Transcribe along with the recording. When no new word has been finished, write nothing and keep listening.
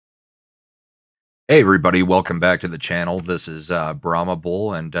Hey everybody, welcome back to the channel. This is Brahma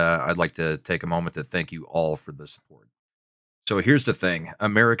Bull, and I'd like to take a moment to thank you all for the support. So here's the thing: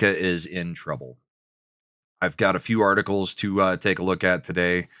 America is in trouble. I've got a few articles to take a look at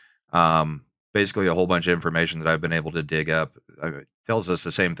today. Um, Basically, a whole bunch of information that I've been able to dig up tells us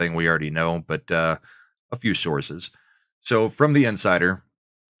the same thing we already know, but a few sources. So from the Insider,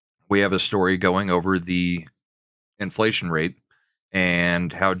 we have a story going over the inflation rate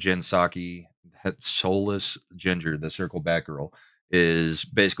and how Jen Psaki, that soulless ginger, the circle back girl, is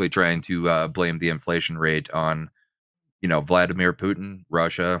basically trying to blame the inflation rate on Vladimir Putin,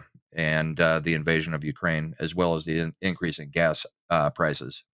 Russia, and the invasion of Ukraine, as well as the increase in gas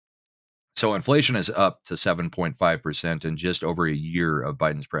prices. So inflation is up to 7.5% in just over a year of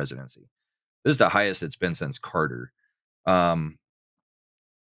Biden's presidency. This is the highest it's been since Carter. Um,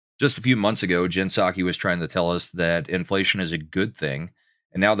 just a few months ago, Jen Psaki was trying to tell us that inflation is a good thing,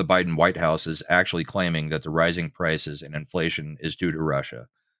 and now the Biden White House is actually claiming that the rising prices and inflation is due to Russia.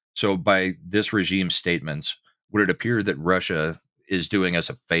 So, by this regime's statements, would it appear that Russia is doing us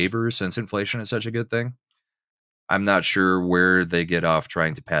a favor since inflation is such a good thing? I'm not sure where they get off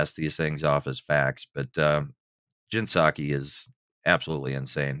trying to pass these things off as facts, but Jen Psaki is absolutely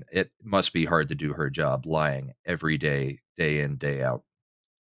insane. It must be hard to do her job lying every day, day in, day out.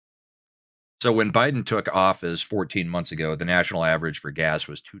 So when Biden took office 14 months ago, the national average for gas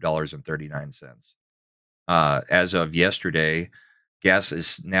was $2.39. As of yesterday, gas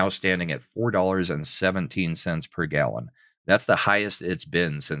is now standing at $4.17 per gallon. That's the highest it's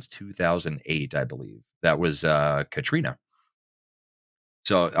been since 2008, I believe. That was Katrina.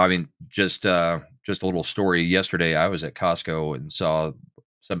 So I mean, just a little story. Yesterday, I was at Costco and saw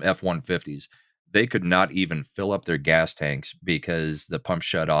some F-150s. They could not even fill up their gas tanks because the pump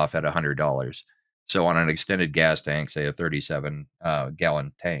shut off at $100. So on an extended gas tank, say a 37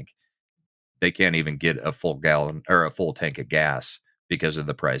 gallon tank, they can't even get a full gallon or a full tank of gas because of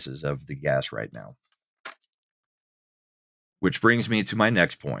the prices of the gas right now. Which brings me to my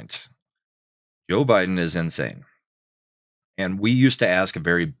next point. Joe Biden is insane. And we used to ask a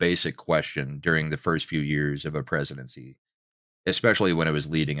very basic question during the first few years of a presidency, especially when it was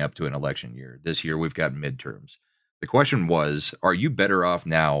leading up to an election year. This year, we've got midterms. The question was, are you better off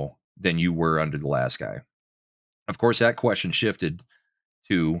now than you were under the last guy? Of course, that question shifted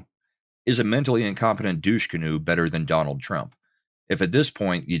to, is a mentally incompetent douche canoe better than Donald Trump? If at this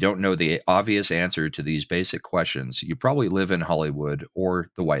point you don't know the obvious answer to these basic questions, you probably live in Hollywood or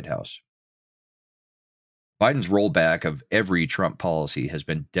the White House. Biden's rollback of every Trump policy has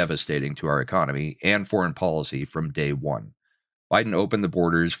been devastating to our economy and foreign policy from day one. Biden opened the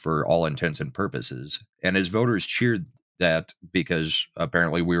borders for all intents and purposes, and his voters cheered that because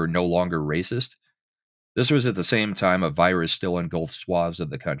apparently we were no longer racist. This was at the same time a virus still engulfed swaths of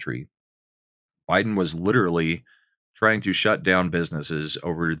the country. Biden was literally trying to shut down businesses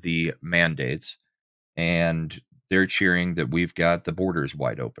over the mandates, and they're cheering that we've got the borders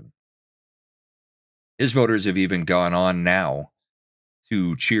wide open. His voters have even gone on now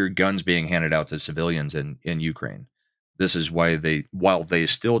to cheer guns being handed out to civilians in Ukraine. This is why while they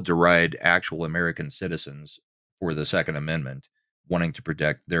still deride actual American citizens for the Second Amendment, wanting to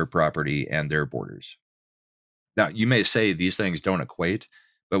protect their property and their borders. Now, you may say these things don't equate,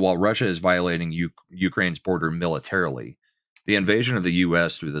 but while Russia is violating Ukraine's border militarily, the invasion of the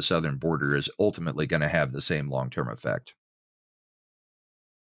U.S. through the southern border is ultimately going to have the same long term effect.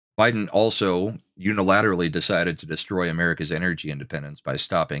 Biden also unilaterally decided to destroy America's energy independence by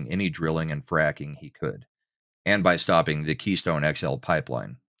stopping any drilling and fracking he could, and by stopping the Keystone XL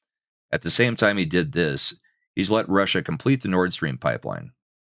pipeline. At the same time he did this, he's let Russia complete the Nord Stream pipeline.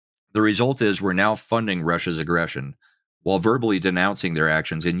 The result is we're now funding Russia's aggression while verbally denouncing their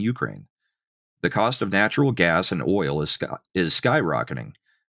actions in Ukraine. The cost of natural gas and oil is skyrocketing,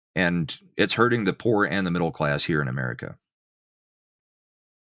 and it's hurting the poor and the middle class here in America.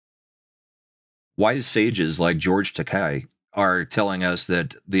 Wise sages like George Takei are telling us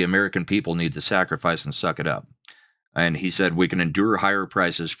that the American people need to sacrifice and suck it up. And he said we can endure higher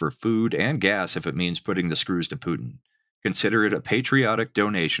prices for food and gas if it means putting the screws to Putin. Consider it a patriotic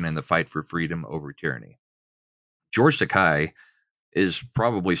donation in the fight for freedom over tyranny. George Takei is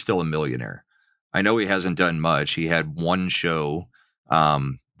probably still a millionaire. I know he hasn't done much. He had one show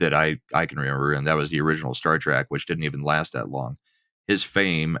that I can remember, and that was the original Star Trek, which didn't even last that long. His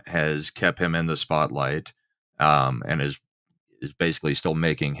fame has kept him in the spotlight, and is basically still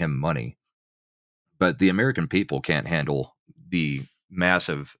making him money. But the American people can't handle the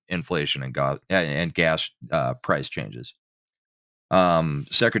massive inflation and gas price changes.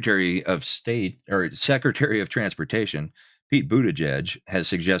 Secretary of State or Secretary of Transportation Pete Buttigieg has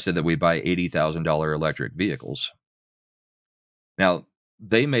suggested that we buy $80,000 electric vehicles. Now,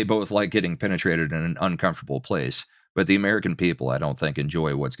 they may both like getting penetrated in an uncomfortable place, but the American people, I don't think,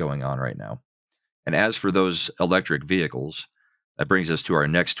 enjoy what's going on right now. And as for those electric vehicles, that brings us to our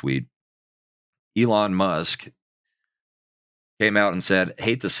next tweet. Elon Musk came out and said,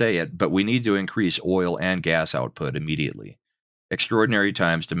 hate to say it, but we need to increase oil and gas output immediately. Extraordinary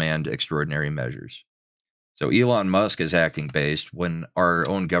times demand extraordinary measures. So Elon Musk is acting based when our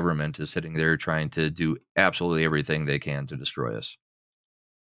own government is sitting there trying to do absolutely everything they can to destroy us.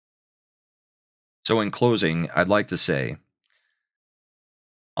 So in closing, I'd like to say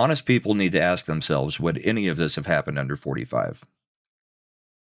honest people need to ask themselves, would any of this have happened under 45?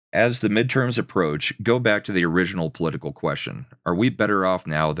 As the midterms approach, go back to the original political question. Are we better off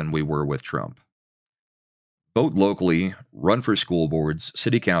now than we were with Trump? Vote locally, run for school boards,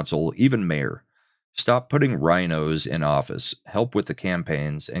 city council, even mayor. Stop putting rhinos in office, help with the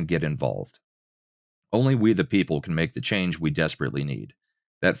campaigns, and get involved. Only we the people can make the change we desperately need.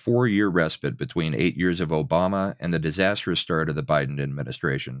 That 4-year respite between 8 years of Obama and the disastrous start of the Biden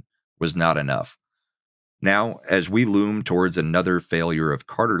administration was not enough. Now, as we loom towards another failure of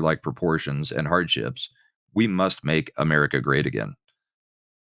Carter like proportions and hardships, we must make America great again.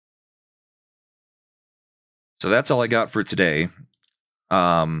 So that's all I got for today.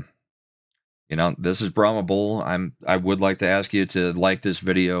 This is Brahma Bull. I would like to ask you to like this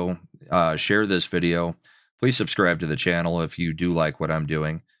video, share this video. Please subscribe to the channel if you do like what I'm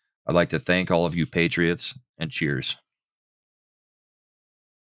doing. I'd like to thank all of you patriots, and cheers.